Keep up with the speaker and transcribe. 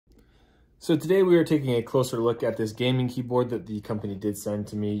So today we are taking a closer look at this gaming keyboard that the company did send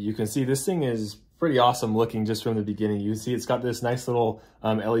to me. You can see this thing is pretty awesome looking just from the beginning. You can see it's got this nice little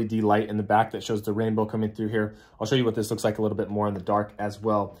LED light in the back that shows the rainbow coming through here. I'll show you what this looks like a little bit more in the dark as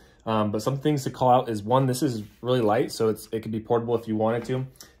well. But some things to call out is one, this is really light, so it could be portable if you wanted to.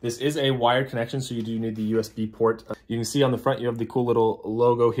 This is a wired connection, so you do need the USB port. You can see on the front, you have the cool little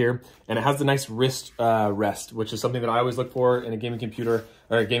logo here, and it has the nice wrist rest, which is something that I always look for in a gaming computer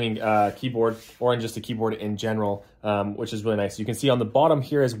or a gaming keyboard, or in just a keyboard in general, which is really nice. You can see on the bottom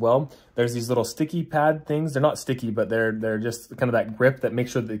here as well, there's these little sticky pad things. They're not sticky, but they're just kind of that grip that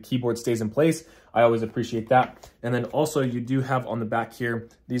makes sure the keyboard stays in place. I always appreciate that. And then also you do have on the back here,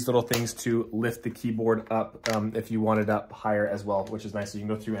 these little things to lift the keyboard up if you want it up higher as well, which is nice. So you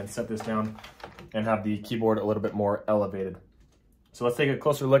can go through and set this down and have the keyboard a little bit more elevated. So let's take a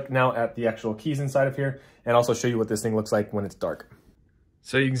closer look now at the actual keys inside of here and also show you what this thing looks like when it's dark.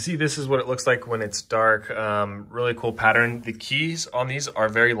 So you can see this is what it looks like when it's dark. Really cool pattern. The keys on these are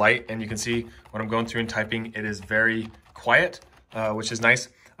very light, and you can see when I'm going through and typing, it is very quiet, which is nice.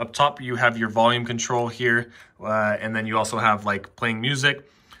 Up top, you have your volume control here, and then you also have like playing music,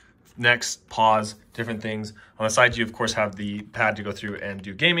 next, pause, different things. On the side, you of course have the pad to go through and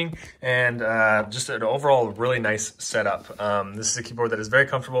do gaming, and just an overall really nice setup. This is a keyboard that is very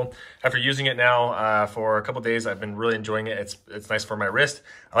comfortable. After using it now for a couple days, I've been really enjoying it. It's nice for my wrist.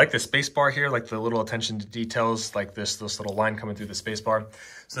 I like the space bar here, like the little attention to details, like this little line coming through the space bar.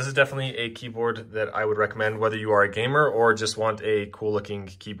 So this is definitely a keyboard that I would recommend, whether you are a gamer or just want a cool looking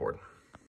keyboard.